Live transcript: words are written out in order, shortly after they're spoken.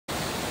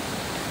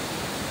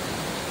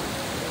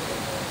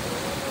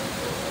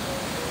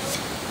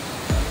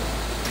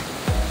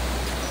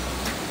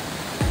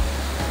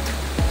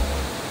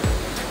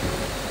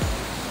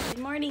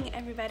morning,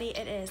 everybody.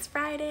 It is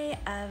Friday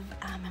of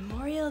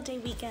Memorial Day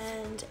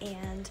weekend,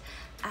 and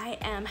I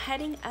am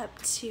heading up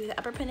to the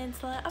Upper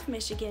Peninsula of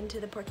Michigan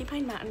to the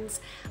Porcupine Mountains.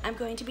 I'm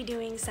going to be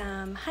doing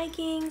some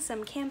hiking,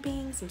 some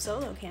camping, some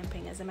solo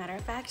camping as a matter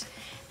of fact,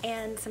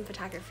 and some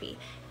photography.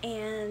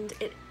 And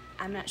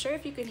I'm not sure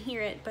if you can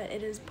hear it, but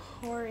it is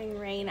pouring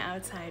rain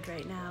outside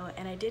right now,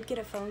 and I did get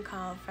a phone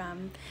call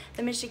from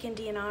the Michigan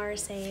DNR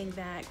saying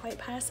that quite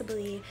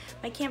possibly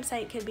my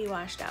campsite could be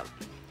washed out.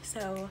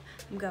 So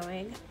I'm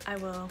going. I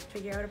will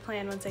figure out a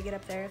plan once I get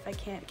up there if I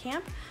can't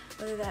camp,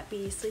 whether that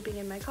be sleeping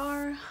in my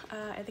car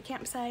at the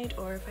campsite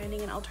or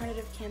finding an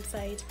alternative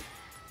campsite.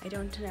 I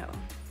don't know,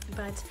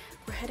 but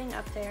we're heading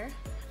up there.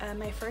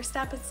 My first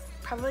stop is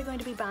probably going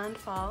to be Bond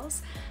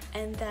Falls,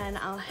 and then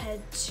I'll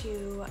head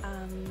to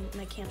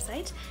my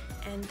campsite,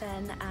 and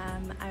then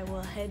I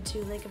will head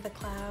to Lake of the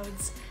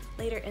Clouds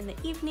later in the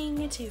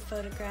evening to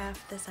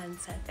photograph the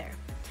sunset there.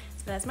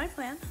 So that's my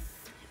plan.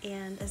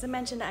 And as I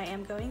mentioned, I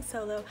am going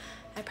solo.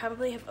 I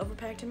probably have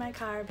overpacked in my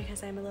car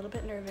because I'm a little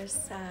bit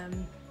nervous.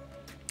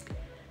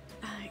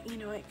 You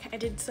know, I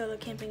did solo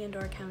camping in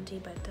Door County,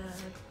 but the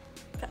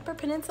Upper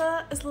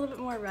Peninsula is a little bit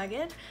more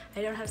rugged.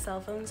 I don't have cell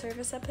phone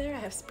service up there. I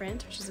have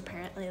Sprint, which is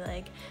apparently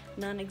like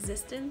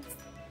non-existent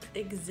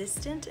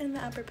in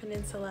the Upper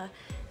Peninsula.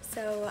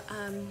 So,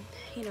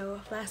 you know,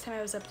 last time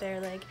I was up there,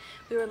 like,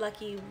 we were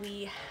lucky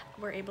we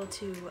were able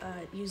to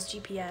use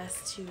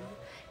GPS to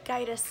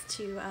guide us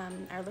to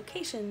our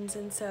locations,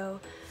 and so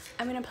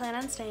I'm gonna plan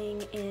on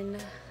staying in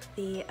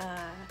the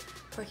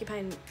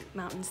Porcupine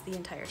Mountains the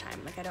entire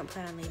time. Like, I don't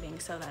plan on leaving,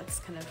 so that's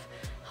kind of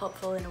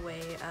helpful in a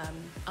way.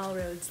 All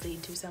roads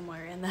lead to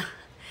somewhere in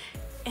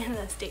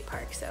the state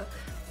park, so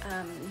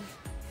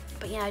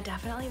but yeah, I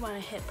definitely want to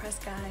hit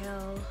Presque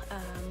Isle,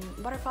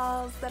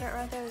 waterfalls that are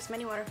out there. There's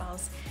many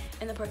waterfalls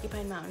in the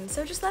Porcupine Mountains,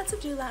 so just lots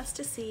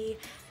to see.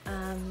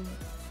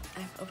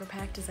 I've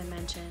overpacked, as I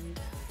mentioned.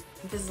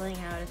 I'm fizzling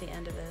out at the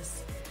end of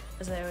this,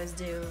 as I always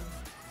do.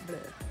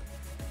 Blech.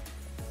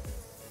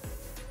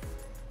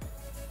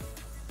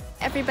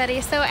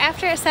 Everybody, so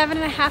after a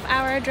 7.5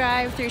 hour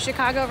drive through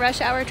Chicago rush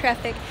hour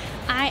traffic,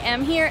 I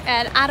am here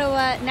at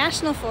Ottawa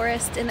National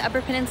Forest in the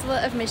Upper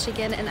Peninsula of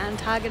Michigan in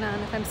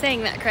Ontonagon, if I'm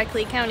saying that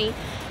correctly, county.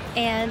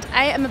 And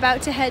I am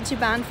about to head to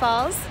Bond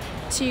Falls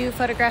to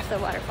photograph the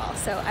waterfall,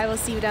 so I will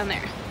see you down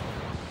there.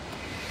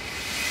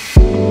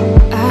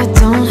 I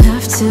don't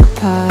have to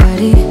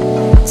party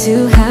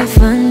to have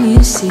fun,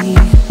 you see.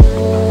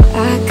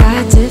 I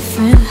got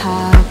different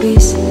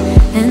hobbies,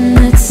 and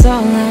that's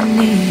all I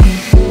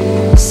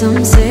need.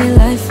 Some say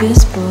life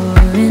is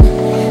boring,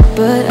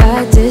 but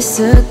I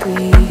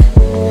disagree.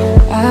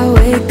 I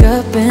wake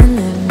up and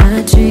live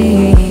my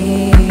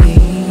dream.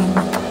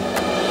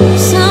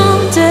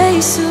 Someday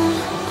soon,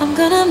 I'm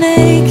gonna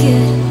make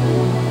it,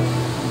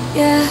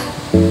 yeah.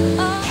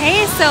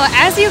 Hey, so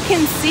as you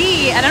can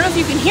see, I don't know if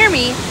you can hear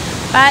me,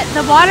 but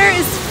the water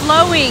is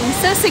flowing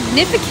so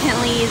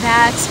significantly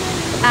that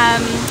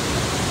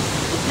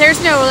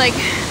there's no like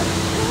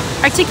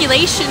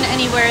articulation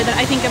anywhere that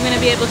I think I'm going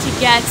to be able to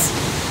get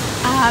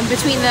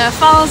between the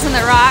falls and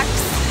the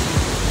rocks.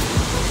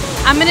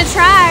 I'm going to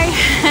try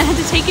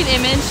to take an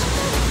image.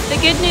 The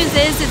good news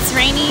is it's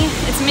rainy,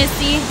 it's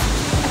misty.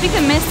 I think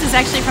the mist is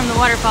actually from the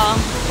waterfall,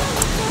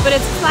 but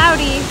it's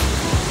cloudy.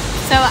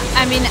 So,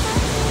 I mean,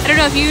 I don't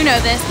know if you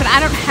know this, but I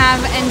don't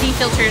have ND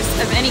filters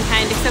of any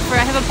kind except for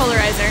I have a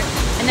polarizer,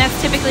 and that's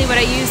typically what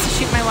I use to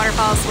shoot my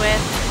waterfalls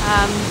with.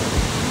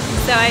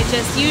 So I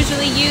just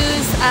usually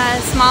use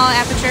a small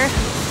aperture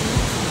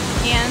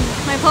and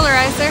my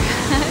polarizer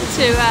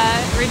to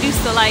reduce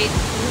the light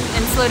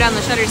and slow down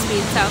the shutter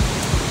speed. So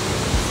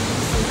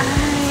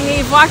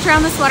I've walked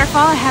around this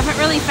waterfall. I haven't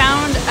really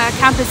found a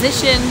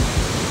composition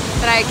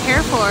that I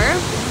care for.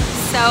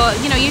 So,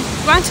 you know, you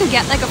want to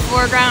get like a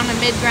foreground, a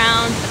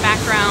midground, a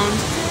background,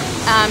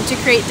 to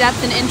create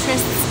depth and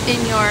interest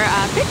in your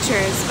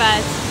pictures, but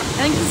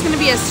I think this is going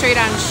to be a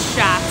straight-on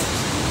shot.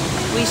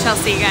 We shall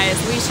see, guys.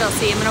 We shall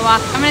see. I'm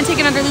going to take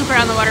another loop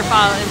around the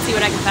waterfall and see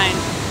what I can find.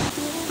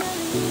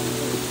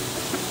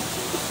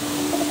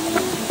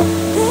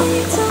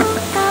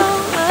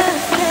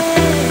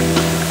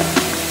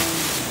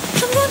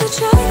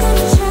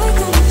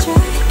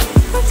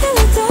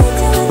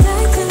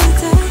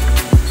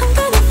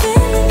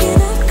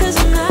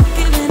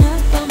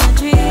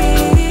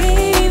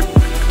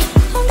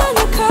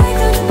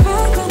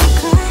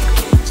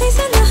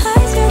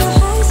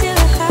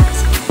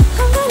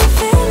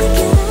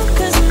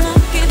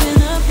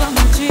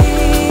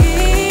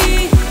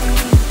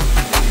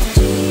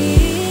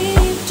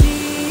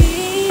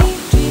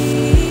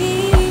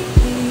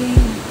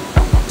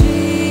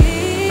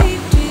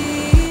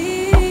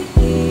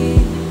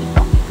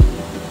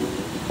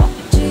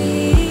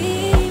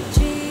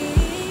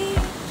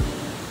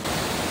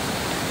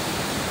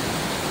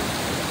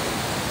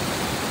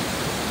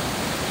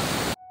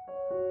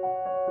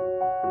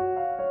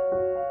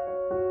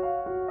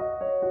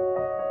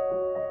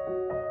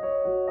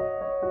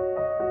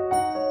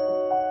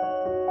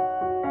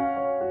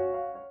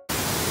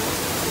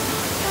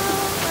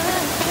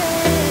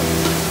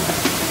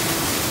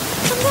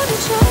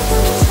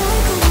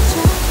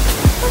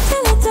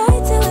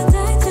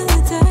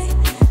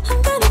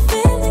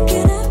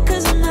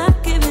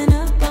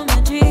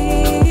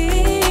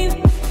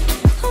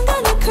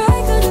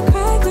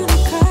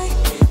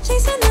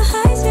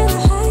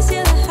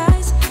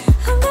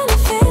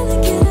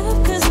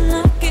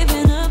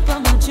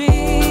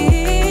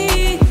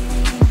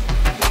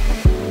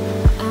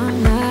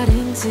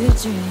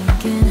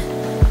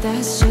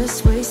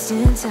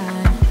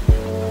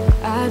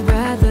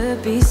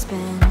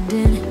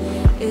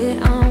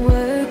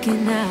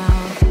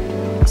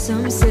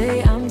 Some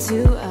say I'm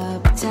too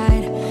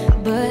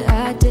uptight, but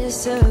I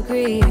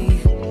disagree.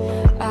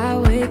 I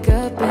wake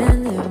up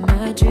and live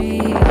my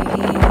dream.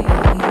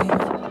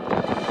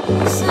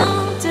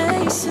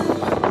 Someday soon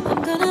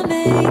I'm gonna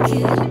make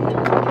it.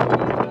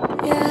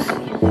 Yeah,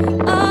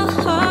 all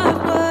hard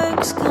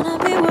work's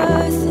gonna be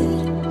worth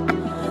it.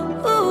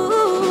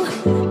 Ooh,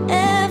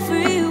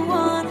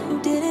 everyone who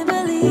didn't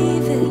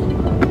believe it,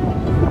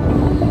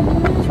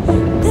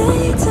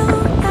 they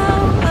don't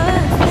know a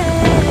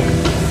thing.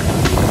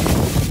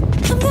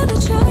 I'm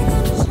gonna try.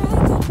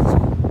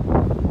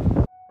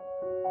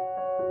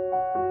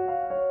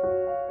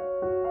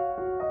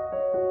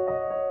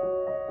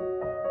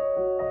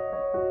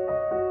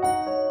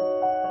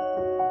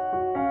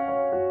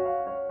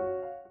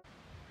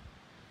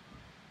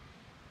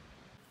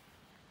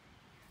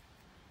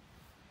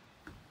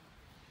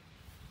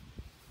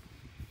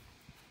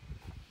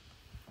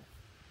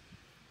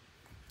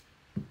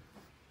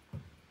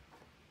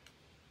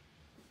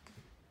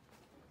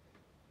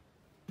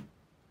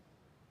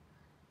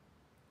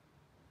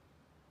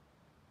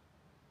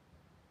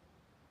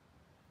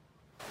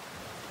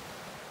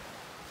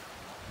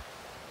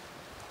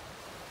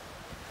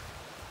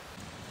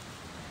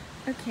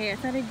 Okay, I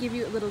thought I'd give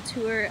you a little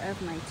tour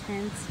of my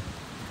tent.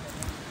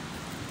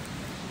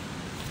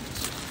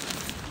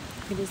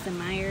 It is the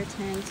MEIR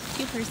tent,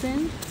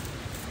 2-person,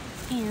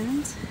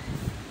 and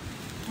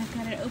I've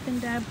got it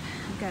opened up,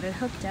 I've got it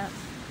hooked up,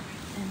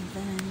 and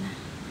then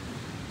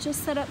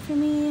just set up for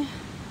me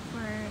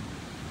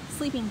for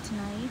sleeping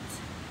tonight.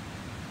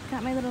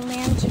 Got my little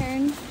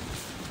lantern.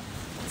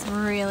 It's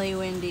really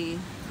windy,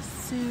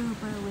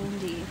 super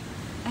windy.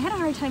 I had a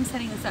hard time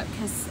setting this up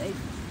because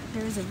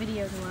there was a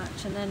video to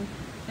watch and then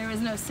there was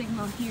no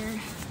signal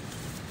here.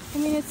 I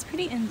mean, it's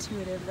pretty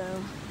intuitive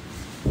though.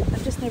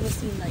 I've just never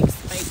seen like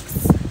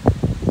spikes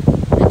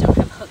that don't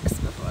have hooks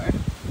before.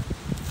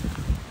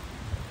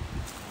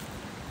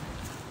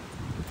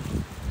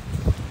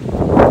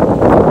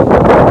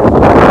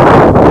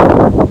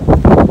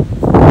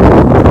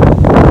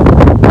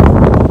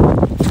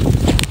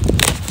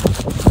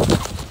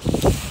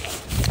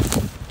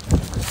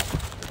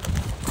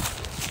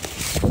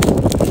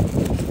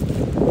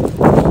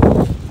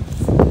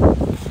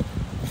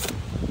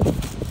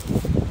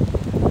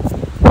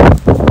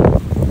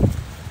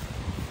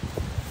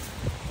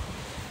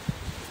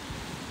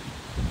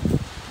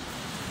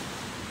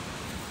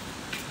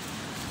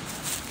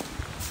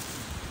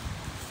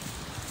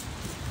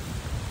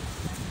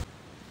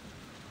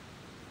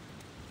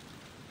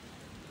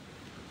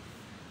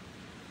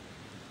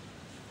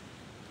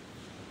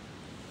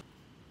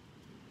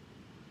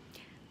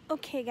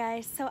 Okay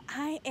guys, so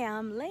I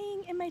am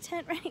laying in my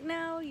tent right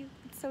now.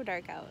 It's so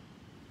dark out.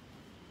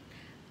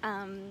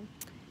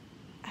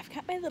 I've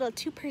got my little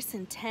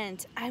 2-person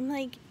tent. I'm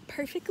like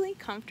perfectly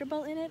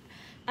comfortable in it.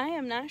 I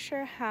am not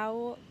sure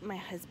how my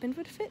husband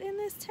would fit in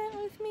this tent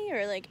with me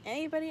or like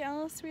anybody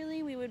else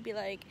really. We would be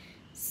like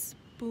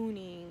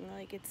spooning,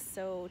 like it's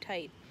so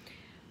tight.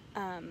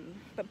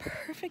 But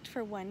perfect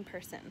for 1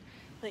 person.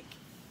 Like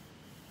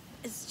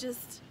it's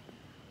just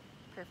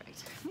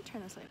perfect. Let me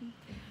turn this light on.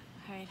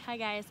 Alright, hi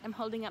guys, I'm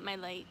holding up my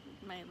light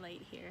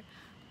here.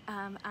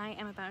 I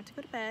am about to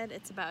go to bed.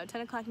 It's about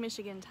 10 o'clock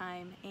Michigan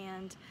time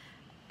and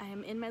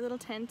I'm in my little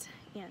tent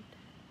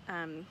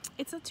and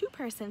it's a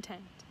 2-person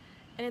tent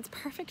and it's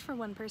perfect for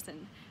 1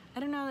 person.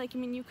 I don't know, like, I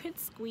mean, you could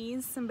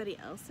squeeze somebody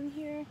else in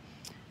here,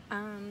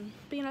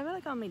 but you know, I've got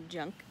like all my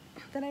junk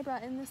that I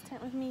brought in this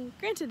tent with me.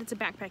 Granted, it's a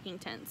backpacking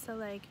tent, so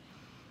like,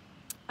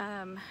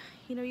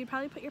 you know, you'd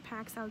probably put your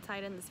packs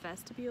outside in this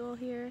vestibule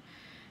here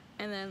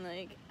and then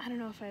like, I don't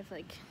know if I've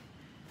like,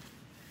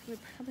 we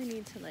probably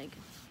need to like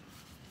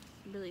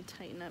really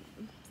tighten up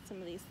some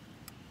of these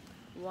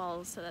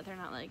walls so that they're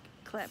not like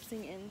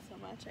collapsing in so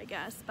much, I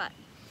guess. But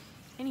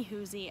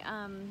anywhoozy,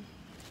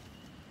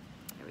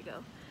 here we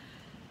go.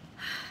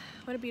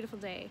 What a beautiful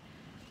day.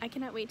 I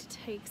cannot wait to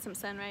take some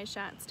sunrise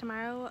shots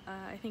tomorrow.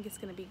 I think it's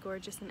gonna be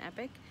gorgeous and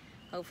epic.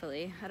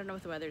 Hopefully. I don't know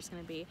what the weather's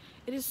gonna be.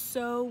 It is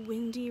so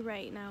windy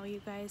right now,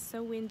 you guys.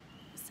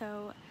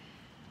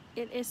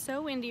 It is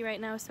so windy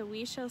right now, so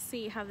we shall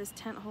see how this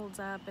tent holds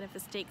up and if the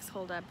stakes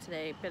hold up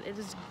today, but it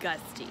is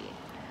gusty.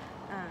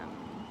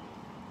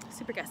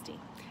 Super gusty.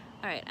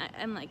 Alright,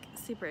 I'm like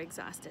super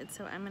exhausted,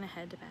 so I'm gonna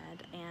head to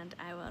bed and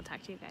I will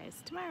talk to you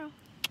guys tomorrow.